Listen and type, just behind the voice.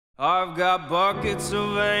I've got buckets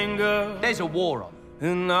of anger. There's a war on.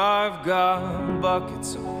 And I've got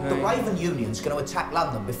buckets of pain. The Raven Union's going to attack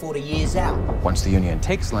London before the year's out. Once the Union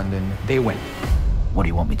takes London, they win. What do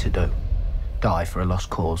you want me to do? Die for a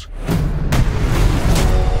lost cause?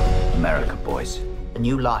 America, boys. A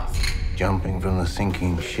new life. Jumping from the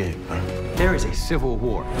sinking ship, huh? There is a civil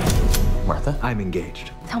war. Martha, I'm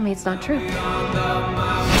engaged. Tell me it's not true.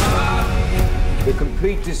 The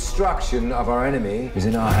complete destruction of our enemy is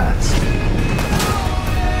in our hands.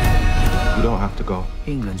 You don't have to go.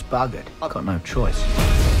 England's buggered. I've got no choice.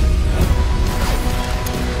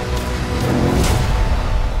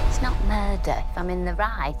 It's not murder, if I'm in the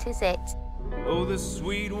right, is it? Oh, the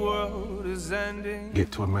sweet world is ending.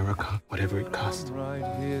 Get to America, whatever it costs. Right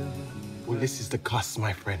here. Well, this is the cost,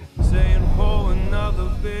 my friend. Saying, pour another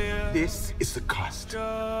beer. This is the cost.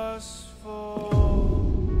 Just for